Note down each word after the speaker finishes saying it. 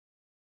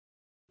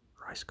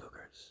Rice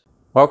cookers.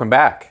 Welcome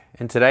back.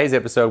 In today's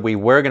episode, we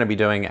were going to be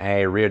doing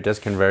a rear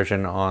disc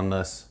conversion on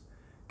this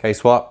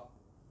K-Swap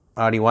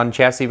RD1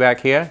 chassis back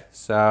here.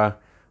 So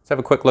let's have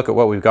a quick look at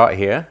what we've got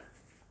here.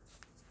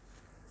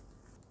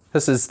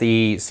 This is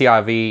the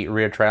CRV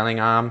rear trailing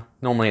arm.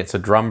 Normally it's a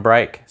drum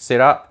brake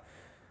setup.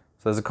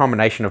 So there's a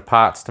combination of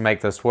parts to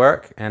make this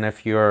work. And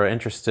if you're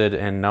interested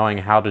in knowing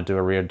how to do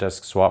a rear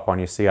disc swap on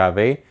your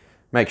CRV,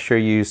 make sure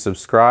you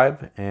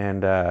subscribe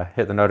and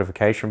hit the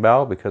notification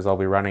bell, because I'll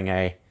be running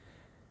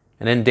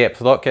an in-depth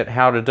look at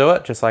how to do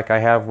it, just like I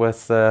have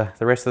with the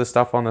rest of the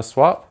stuff on the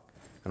swap.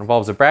 It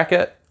involves a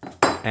bracket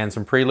and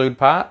some prelude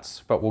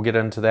parts, but we'll get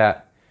into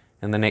that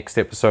in the next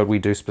episode we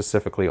do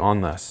specifically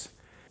on this.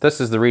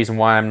 This is the reason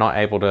why I'm not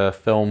able to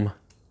film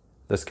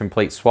this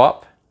complete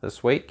swap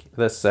this week.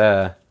 This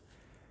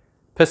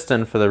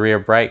piston for the rear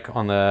brake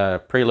on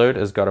the prelude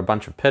has got a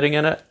bunch of pitting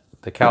in it.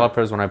 The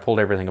calipers, when I pulled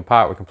everything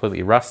apart, were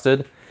completely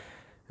rusted.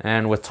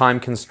 And with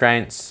time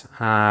constraints,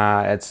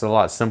 it's a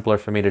lot simpler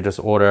for me to just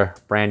order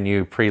brand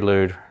new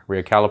prelude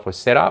rear caliper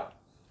setup,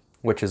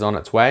 which is on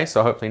its way.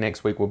 So hopefully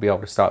next week we'll be able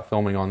to start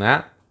filming on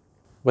that.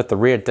 With the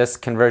rear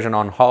disc conversion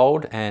on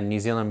hold and New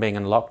Zealand being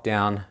in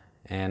lockdown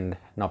and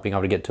not being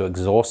able to get to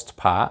exhaust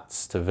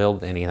parts to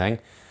build anything,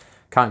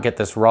 can't get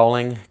this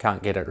rolling,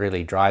 can't get it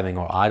really driving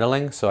or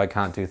idling. So I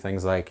can't do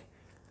things like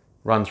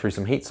run through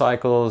some heat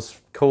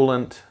cycles,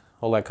 coolant,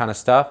 all that kind of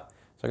stuff.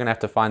 So I'm gonna have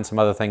to find some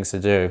other things to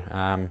do.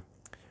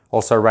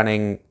 Also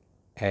running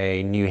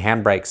a new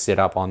handbrake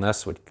setup on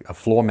this, a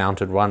floor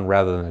mounted one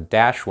rather than a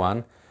dash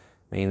one,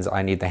 means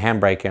I need the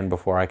handbrake in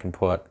before I can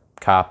put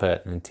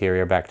carpet and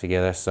interior back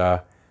together.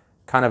 So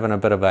kind of in a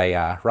bit of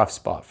a rough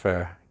spot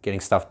for getting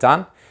stuff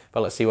done,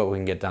 but let's see what we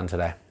can get done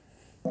today.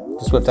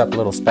 Just whipped up a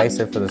little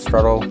spacer for the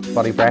throttle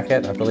body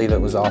bracket. I believe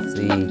it was off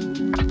the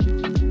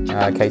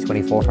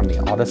K24 from the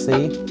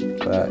Odyssey,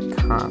 but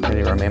can't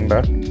really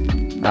remember.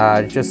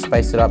 Just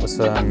spaced it up with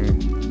some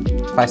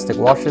plastic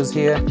washers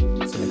here,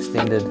 some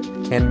extended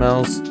 10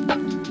 mils,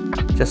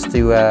 just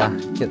to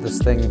get this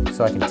thing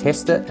so I can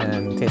test it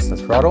and test the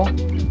throttle.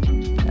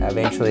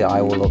 Eventually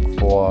I will look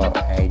for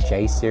a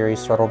J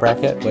series throttle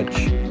bracket, which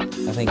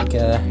I think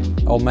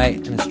old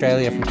mate in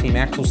Australia from Team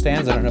Axle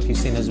Stands, I don't know if you've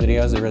seen his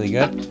videos, they're really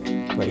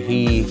good, but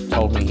he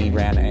told me he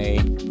ran a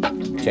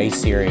J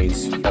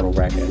series throttle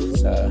bracket.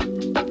 So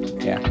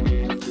yeah,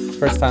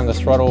 first time the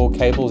throttle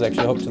cable is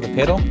actually hooked to the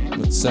pedal.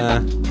 Let's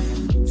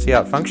see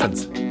how it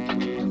functions.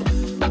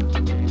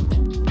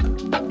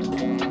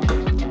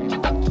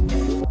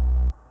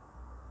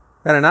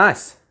 Very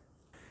nice.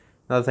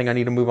 Another thing I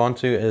need to move on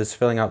to is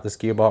filling out this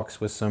gearbox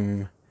with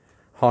some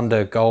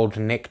Honda Gold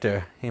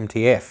Nectar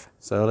MTF.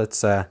 So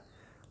let's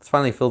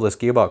finally fill this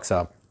gearbox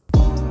up.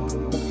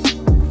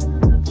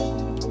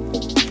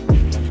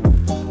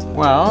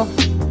 Well,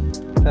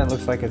 that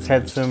looks like it's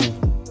had some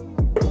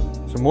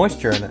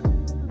moisture in it.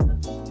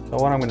 So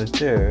what I'm going to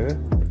do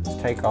is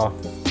take off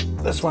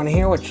this one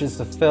here, which is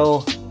the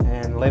fill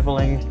and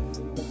leveling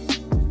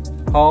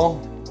hole,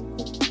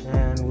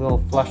 and we'll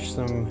flush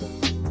some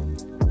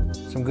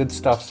good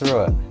stuff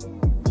through it.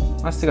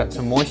 Must have got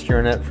some moisture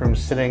in it from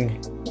sitting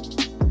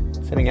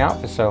out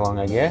for so long,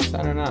 I guess.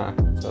 I don't know.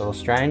 It's a little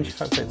strange.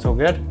 Hopefully it's all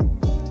good.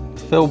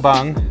 The fill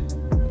bung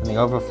and the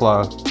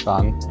overflow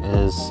bung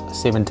is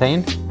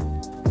 17.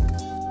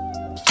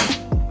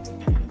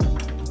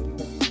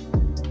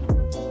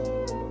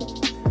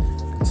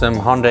 Some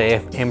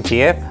Honda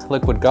MTF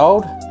liquid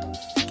gold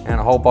and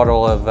a whole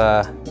bottle of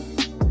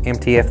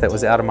MTF that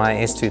was out of my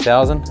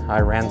S2000. I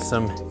ran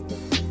some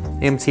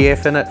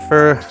MTF in it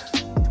for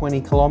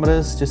 20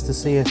 kilometers just to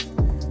see if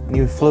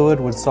new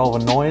fluid would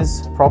solve a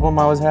noise problem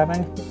I was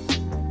having.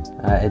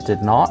 It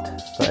did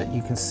not, but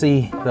you can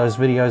see those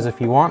videos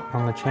if you want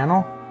on the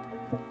channel.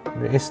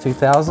 The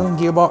S2000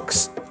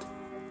 gearbox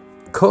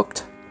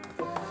cooked.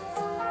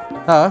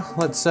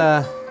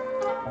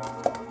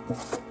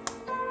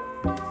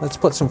 Let's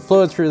put some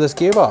fluid through this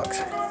gearbox.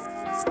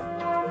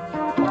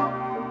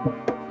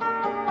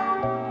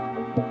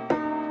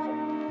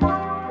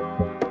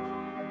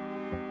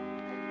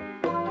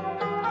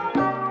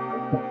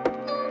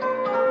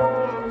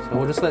 So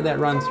we'll just let that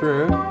run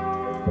through,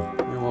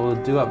 and we'll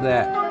do up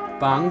that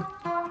bung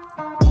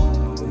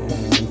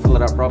and fill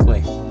it up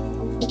properly.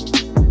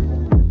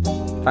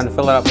 Trying to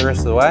fill it up the rest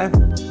of the way.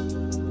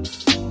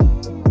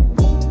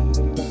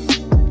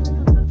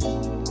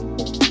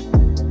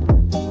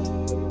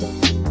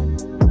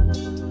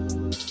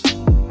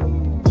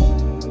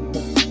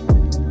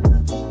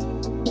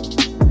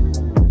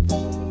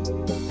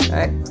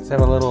 Okay, let's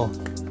have a little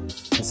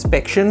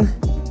inspection,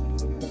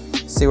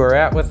 see where we're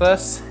at with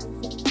this.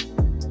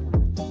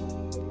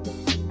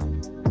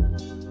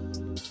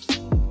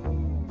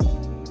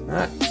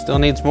 Alright, still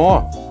needs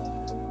more.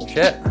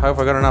 Shit, I hope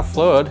I got enough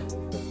fluid.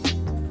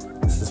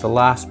 This is the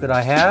last bit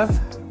I have,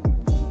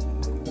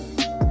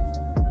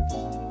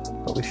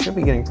 but we should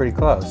be getting pretty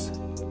close.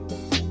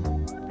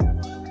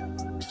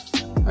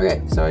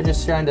 Okay, so I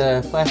just shined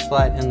a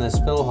flashlight in this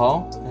fill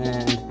hole,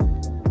 and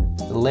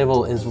the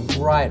level is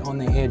right on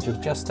the edge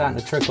of just starting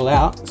to trickle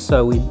out.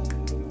 So we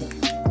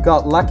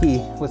got lucky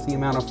with the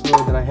amount of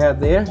fluid that I had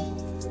there.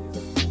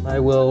 I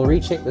will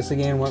recheck this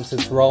again once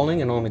it's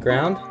rolling and on the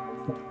ground,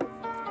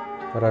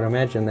 but I'd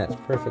imagine that's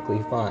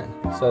perfectly fine.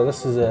 So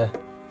this is a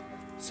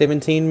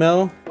 17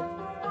 mil.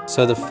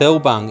 So the fill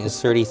bung is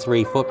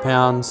 33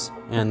 foot-pounds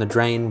and the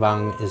drain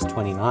bung is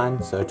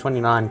 29, so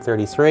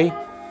 29.33.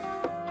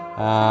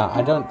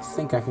 I don't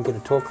think I can get a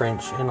torque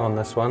wrench in on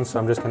this one, so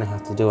I'm just going to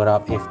have to do it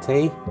up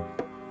FT,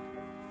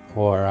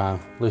 or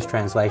loose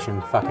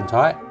translation, fucking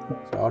tight.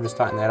 So I'll just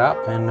tighten that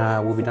up and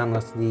we'll be done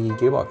with the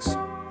gearbox.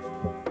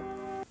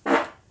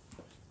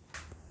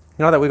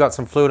 Now that we've got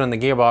some fluid in the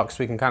gearbox,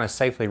 we can kind of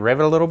safely rev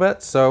it a little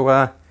bit.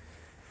 So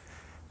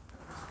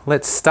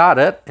let's start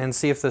it and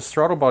see if this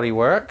throttle body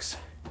works.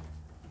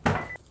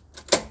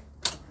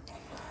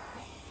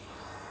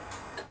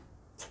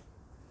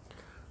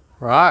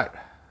 Right,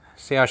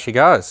 see how she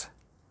goes.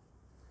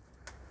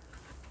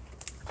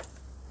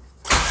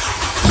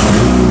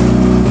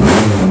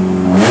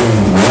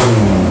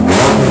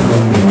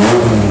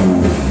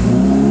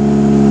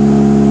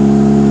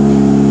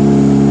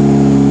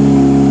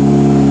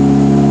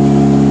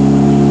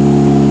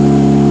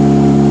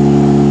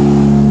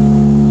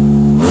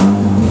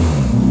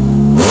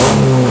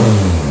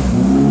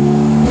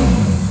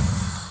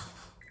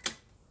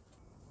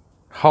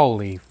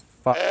 Holy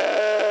fuck.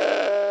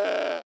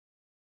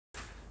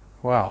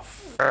 Wow,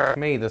 fuck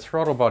me, the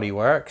throttle body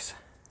works.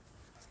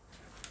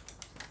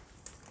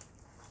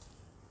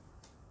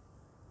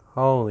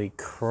 Holy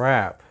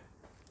crap.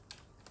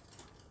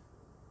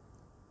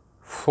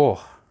 Phew.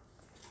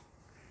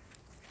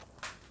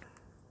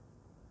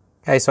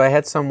 Okay, so I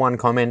had someone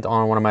comment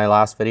on one of my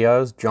last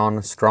videos,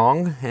 John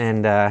Strong,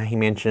 and he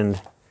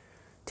mentioned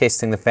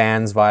testing the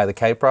fans via the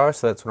kpro,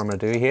 so that's what I'm going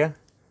to do here.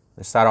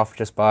 Let's start off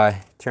just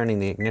by turning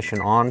the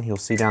ignition on. You'll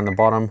see down the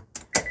bottom,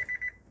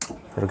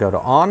 it'll go to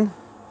on.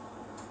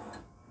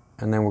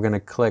 And then we're going to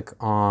click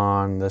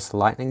on this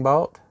lightning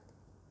bolt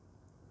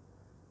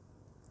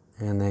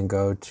and then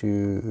go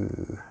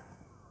to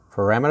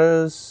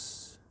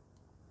parameters.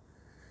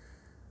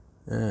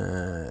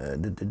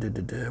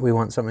 We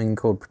want something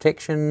called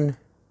protection.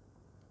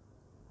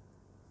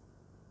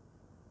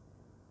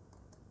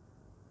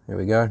 There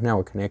we go. Now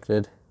we're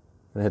connected.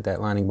 I'm going to hit that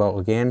lightning bolt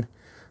again.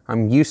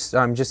 I'm just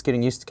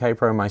getting used to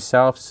kpro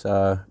myself,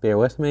 so bear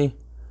with me.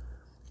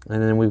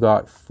 And then we've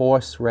got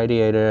force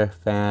radiator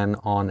fan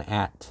on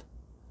at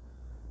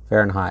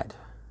Fahrenheit.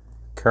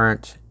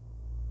 Current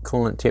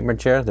coolant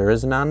temperature, there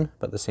is none,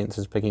 but the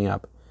sensor's picking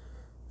up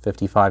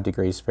 55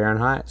 degrees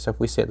Fahrenheit. So if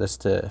we set this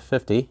to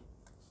 50,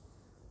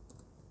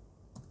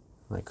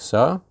 like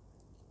so,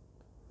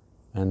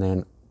 and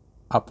then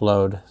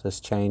upload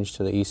this change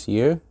to the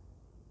ECU,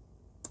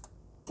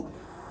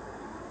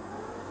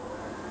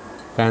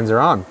 fans are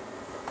on.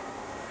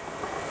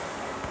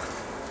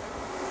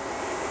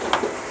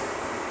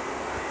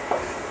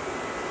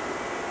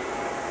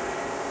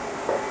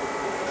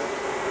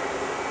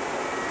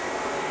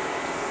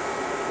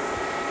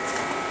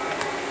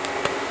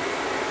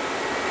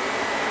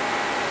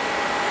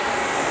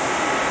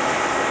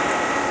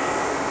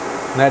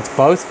 That's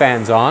both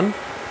fans on,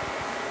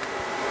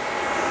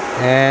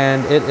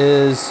 and it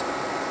is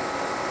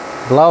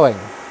blowing.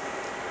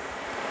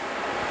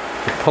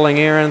 Pulling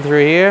air in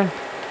through here.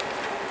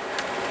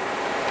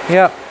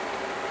 Yep.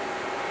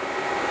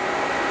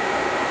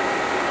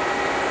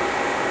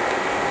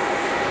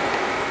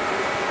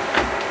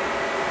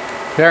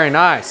 Very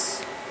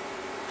nice.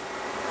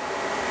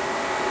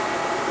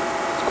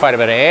 It's quite a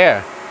bit of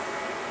air.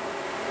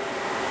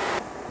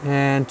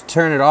 And to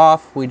turn it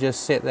off, we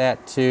just set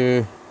that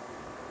to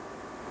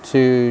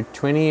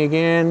 220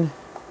 again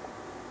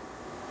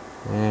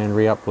and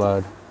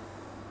re-upload.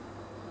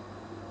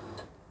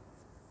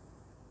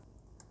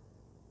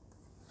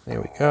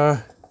 There we go.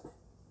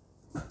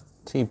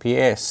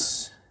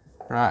 TPS.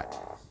 Right,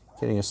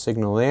 getting a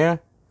signal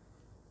there.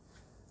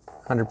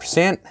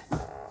 100%.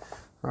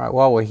 Right,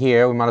 while we're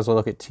here, we might as well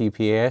look at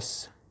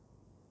TPS.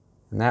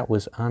 And that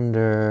was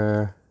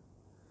under,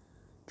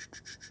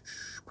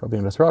 probably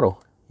under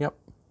throttle. Yep.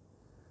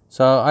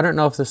 So I don't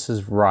know if this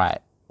is right,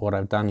 what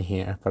I've done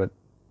here, but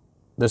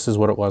this is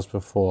what it was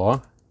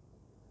before.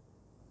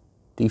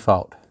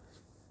 Default.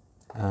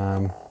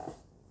 If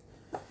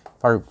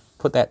I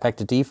put that back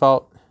to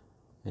default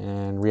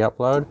and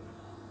re-upload,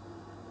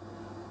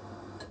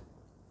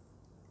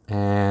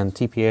 and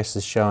TPS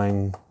is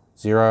showing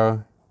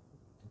 0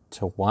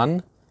 to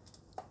 1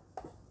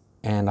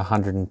 and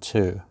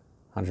 102,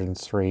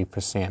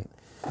 103%.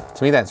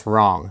 To me that's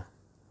wrong.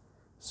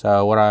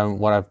 So what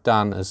I've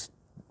done is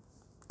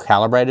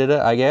calibrated it,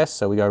 I guess.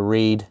 So we go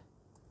read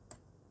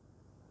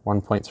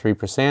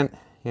 1.3%.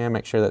 Yeah,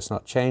 make sure that's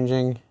not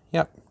changing.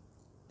 Yep.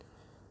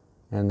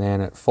 And then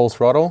at full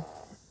throttle,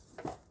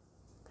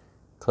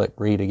 click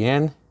read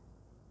again.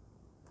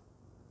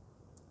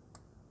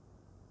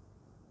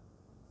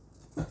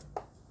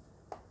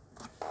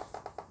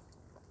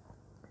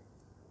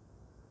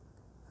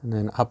 And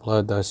then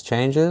upload those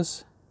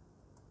changes.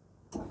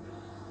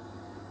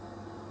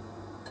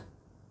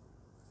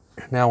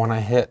 Now when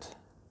I hit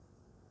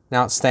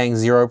Now it's staying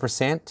 0%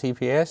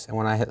 TPS, and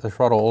when I hit the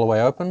throttle all the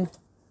way open,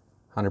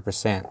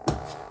 100%.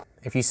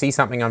 If you see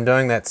something I'm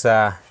doing that's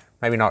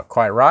maybe not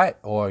quite right,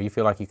 or you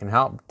feel like you can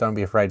help, don't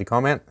be afraid to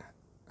comment.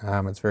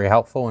 It's very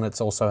helpful, and it's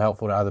also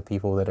helpful to other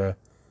people that are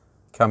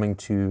coming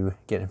to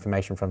get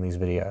information from these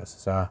videos.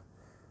 So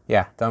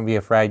yeah, don't be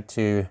afraid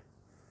to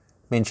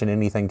mention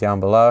anything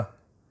down below,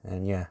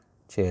 and yeah,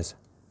 cheers.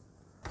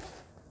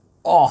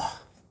 Oh,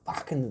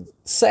 fucking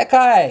sick,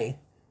 eh?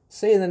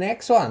 See you in the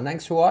next one.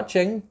 Thanks for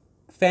watching.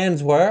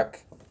 Fans work.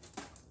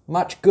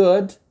 Much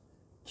good.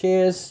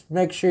 Cheers.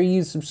 Make sure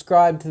you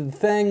subscribe to the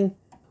thing.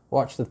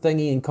 Watch the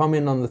thingy and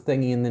comment on the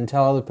thingy, and then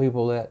tell other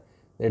people that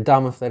they're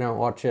dumb if they don't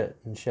watch it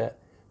and shit.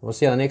 We'll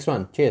see you on the next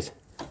one. Cheers.